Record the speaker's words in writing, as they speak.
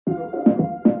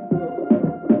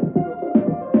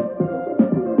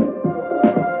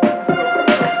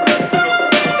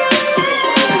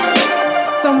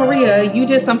So, Maria, you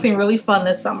did something really fun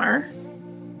this summer.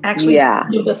 Actually, Yeah.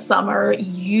 this summer,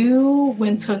 you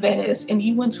went to Venice and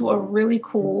you went to a really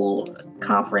cool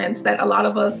conference that a lot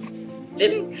of us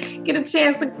didn't get a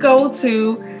chance to go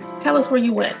to. Tell us where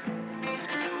you went.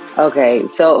 Okay.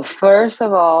 So first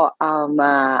of all,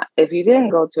 if you didn't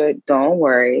go to it, don't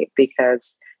worry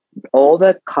because all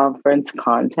the conference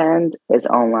content is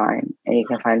online and you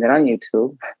can find it on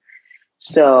YouTube.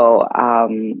 So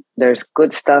there's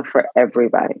good stuff for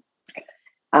everybody.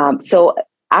 So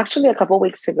actually, a couple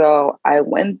weeks ago, I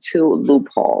went to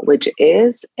Loophole, which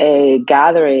is a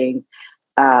gathering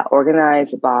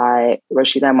organized by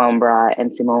Rashida Mambra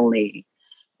and Simone Lee,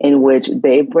 in which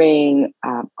they bring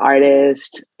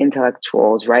artists,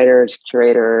 intellectuals, writers,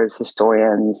 curators,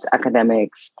 historians,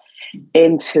 academics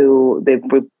they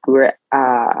were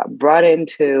brought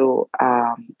into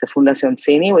the Fundación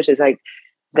Cini, which is like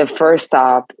the first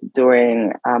stop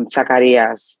during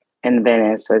Zacarias in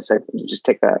Venice. So it's like you just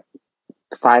take a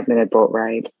 5-minute boat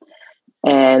ride.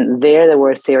 And there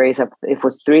were a series of, it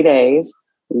was 3 days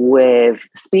with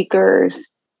speakers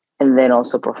and then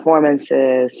also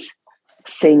performances,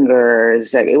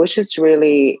 singers. Like, it was just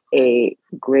really a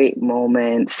great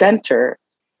moment, center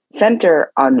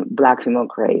on Black female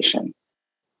creation.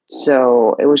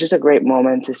 So it was just a great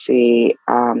moment to see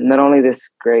not only this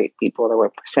great people that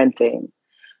were presenting,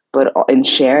 but in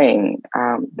sharing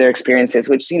their experiences,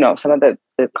 which, some of the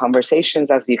conversations,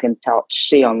 as you can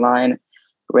see online,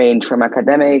 range from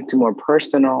academic to more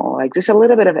personal, like just a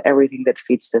little bit of everything that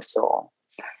feeds the soul.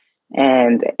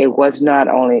 And it was not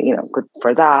only, good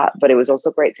for that, but it was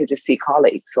also great to just see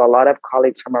colleagues. So a lot of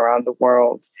colleagues from around the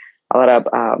world, a lot of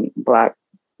Black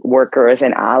workers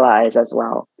and allies as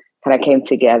well, kind of came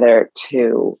together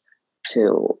to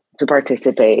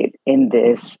participate in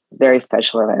this very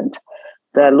special event.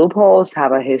 The Loopholes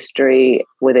have a history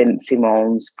within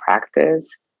Simone's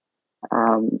practice.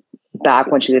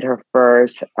 Back when she did her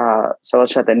first solo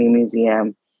show at the New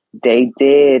Museum, they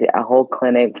did a whole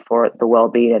clinic for the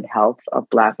well-being and health of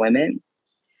Black women.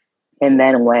 And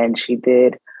then when she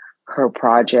did her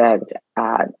project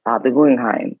at the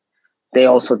Guggenheim, they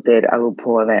also did a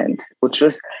Loophole event,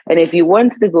 and if you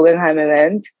went to the Guggenheim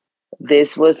event,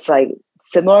 this was like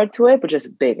similar to it, but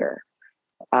just bigger.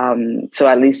 So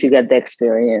at least you get the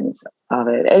experience of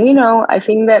it. And, I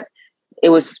think that it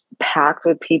was packed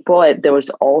with people. There was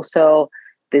also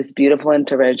this beautiful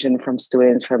intervention from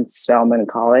students from Spelman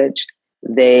College.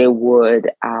 They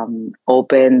would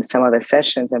open some of the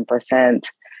sessions and present.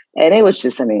 And it was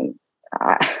just, they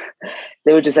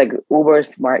were just like uber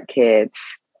smart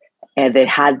kids. And they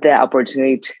had the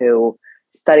opportunity to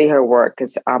study her work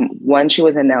because when she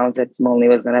was announced that Simone Lee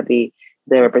was going to be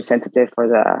the representative for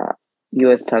the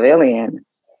U.S. Pavilion,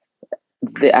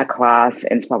 a class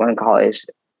in Spelman College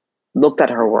looked at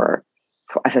her work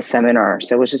as a seminar.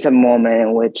 So it was just a moment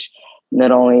in which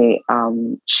not only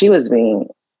she was being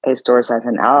historicized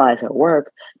and allies at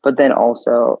work, but then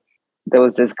also there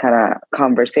was this kind of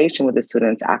conversation with the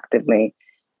students actively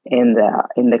in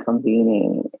the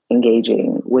convening,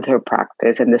 engaging with her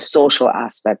practice and the social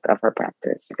aspect of her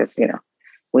practice. Because,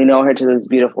 we know her to those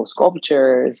beautiful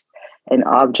sculptures and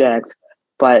objects,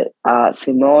 but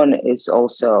Simone is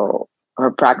also, her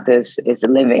practice is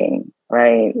living,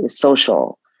 right? It's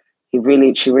social. She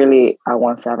really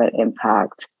wants to have an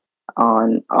impact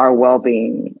on our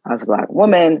well-being as Black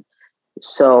women.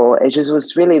 So it just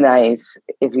was really nice.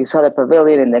 If you saw the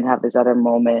pavilion and then have this other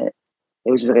moment,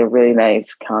 it was just like a really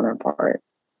nice counterpart.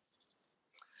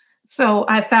 So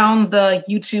I found the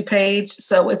YouTube page.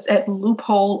 So it's at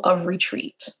Loophole of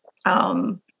Retreat.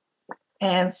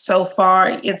 And so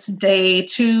far it's day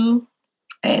 2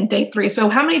 and day 3. So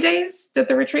how many days did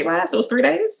the retreat last? It was 3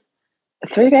 days?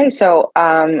 3 days. So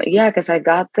because I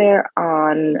got there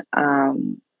on,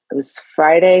 it was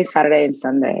Friday, Saturday, and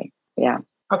Sunday. Yeah.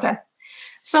 Okay.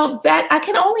 So that, I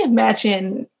can only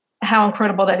imagine how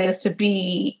incredible that is to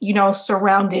be,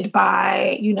 surrounded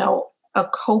by, a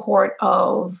cohort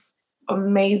of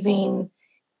amazing,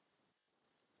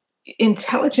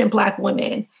 intelligent Black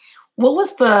women. What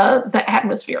was the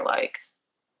atmosphere like?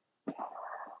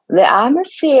 The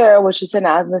atmosphere was just an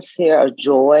atmosphere of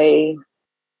joy,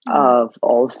 of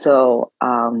also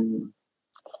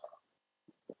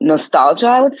nostalgia,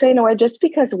 I would say, in a way, just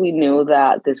because we knew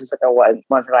that this was like a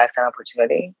once in a lifetime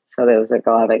opportunity. So there was like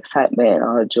a lot of excitement, a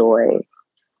lot of joy,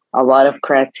 a lot of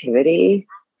creativity.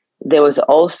 There was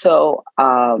also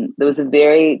there was a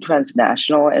very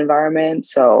transnational environment.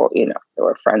 So, there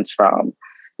were friends from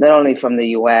not only from the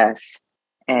US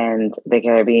and the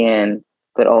Caribbean,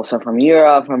 but also from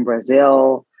Europe, from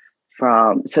Brazil,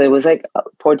 so it was like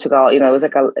Portugal, there was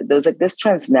like this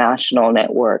transnational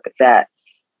network that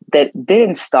that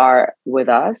didn't start with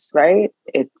us, right?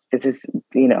 This is,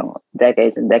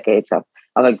 decades and decades of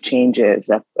exchanges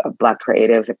of Black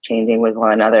creatives exchanging with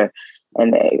one another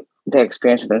and their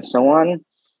experiences and so on.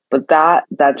 But that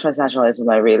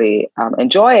transnationalism I really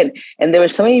enjoy. And there were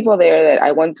so many people there that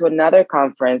I went to another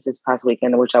conference this past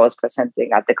weekend, which I was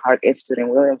presenting at the Clark Institute in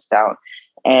Williamstown.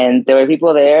 And there were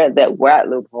people there that were at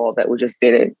Loophole that we just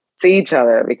didn't see each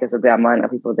other because of the amount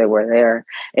of people that were there.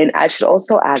 And I should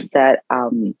also add that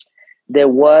there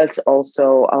was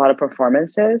also a lot of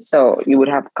performances. So you would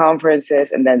have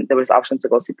conferences, and then there was option to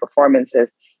go see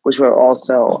performances, which were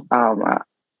also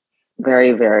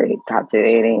very, very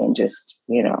captivating and just,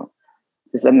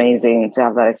 it's amazing to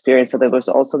have that experience. So there was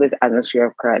also this atmosphere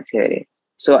of creativity.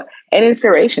 So, and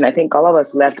inspiration. I think all of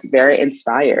us left very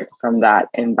inspired from that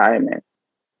environment.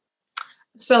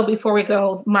 So before we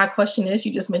go, my question is,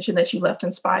 you just mentioned that you left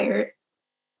inspired.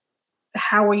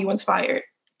 How were you inspired?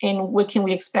 And what can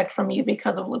we expect from you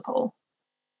because of Loophole?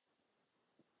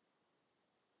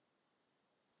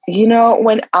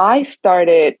 When I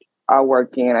started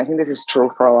working, and I think this is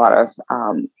true for a lot of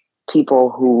people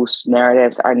whose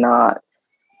narratives are not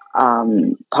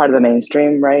part of the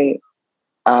mainstream, right?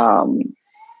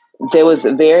 There was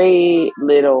very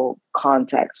little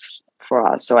context for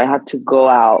us. So I had to go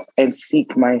out and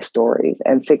seek my stories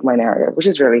and seek my narrative, which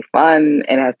is really fun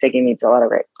and has taken me to a lot of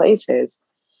great places.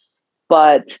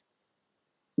 But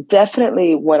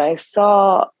definitely when I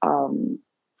saw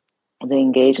the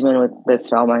engagement with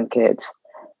Spelman Kids,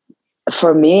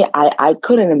 for me, I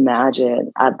couldn't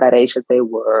imagine at that age that they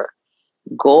were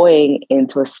going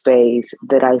into a space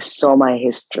that I saw my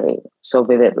history so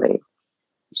vividly.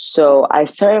 So I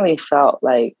certainly felt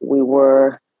like we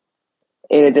were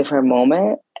in a different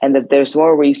moment and that there's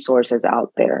more resources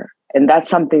out there. And that's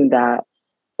something that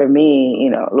for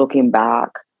me, looking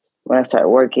back when I started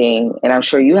working, and I'm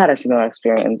sure you had a similar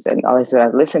experience, and obviously I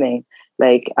was listening,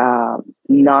 like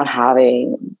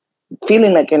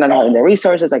feeling like you're not having the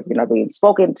resources, like you're not being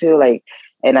spoken to,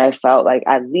 and I felt like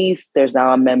at least there's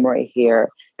now a memory here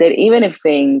that even if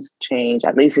things change,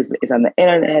 at least it's on the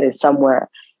internet, is somewhere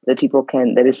that people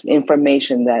that is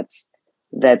information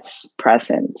that's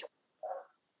present.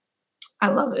 I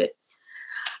love it.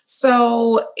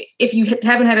 So if you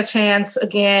haven't had a chance,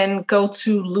 again, go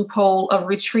to Loophole of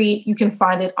Retreat. You can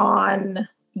find it on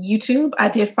YouTube. I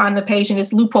did find the page, and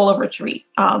it's Loophole of Retreat,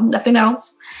 nothing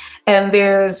else. And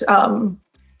there's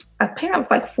apparently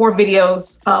like 4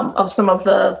 videos of some of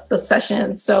the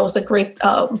sessions. So it's a great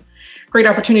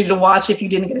opportunity to watch if you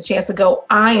didn't get a chance to go.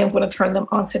 I am going to turn them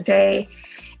on today.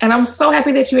 And I'm so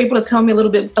happy that you're able to tell me a little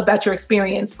bit about your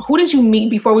experience. Who did you meet,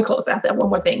 before we close out, that one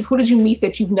more thing, who did you meet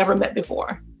that you've never met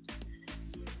before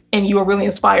and you were really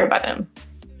inspired by them?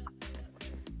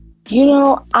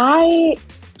 I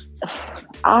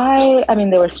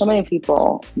mean, there were so many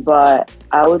people, but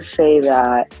I would say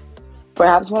that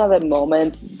perhaps one of the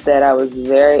moments that I was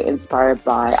very inspired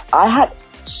by, I had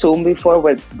Zoom before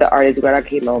with the artist Guara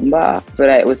Quilomba, but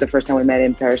it was the first time we met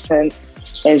in person.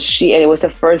 And it was the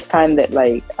first time that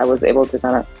I was able to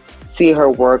kind of see her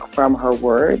work from her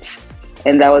words.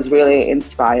 And that was really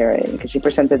inspiring because she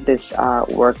presented this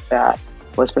work that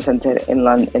was presented in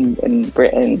London, in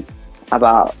Britain,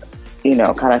 about,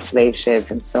 kind of slave ships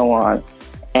and so on.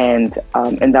 And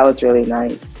that was really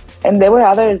nice. And there were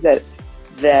others that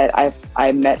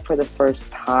I met for the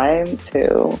first time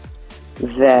too.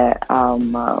 That I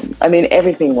mean,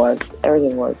 everything was.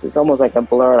 It's almost like a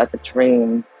blur, like a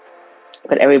dream.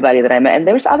 But everybody that I met, and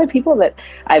there was other people that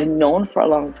I've known for a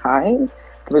long time,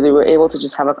 where we were able to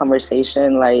just have a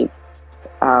conversation, like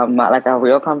a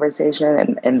real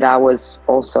conversation, and that was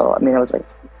also. It was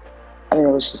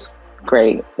just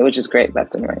great. It was just great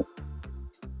left and right.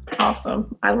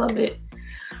 Awesome. I love it.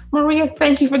 Maria,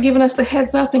 thank you for giving us the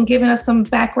heads up and giving us some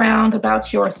background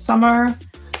about your summer.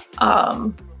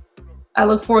 I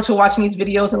look forward to watching these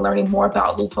videos and learning more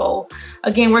about Loophole.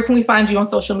 Again, where can we find you on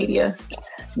social media?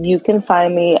 You can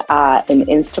find me on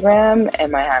Instagram,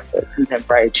 and my handle is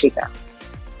Contemporary Chica.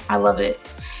 I love it.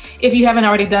 If you haven't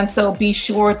already done so, be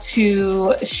sure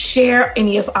to share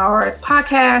any of our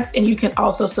podcasts, and you can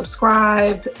also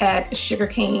subscribe at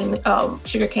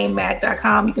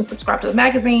sugarcanemag.com. You can subscribe to the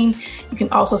magazine. You can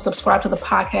also subscribe to the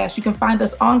podcast. You can find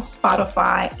us on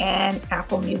Spotify and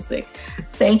Apple Music.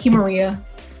 Thank you, Maria.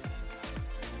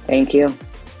 Thank you.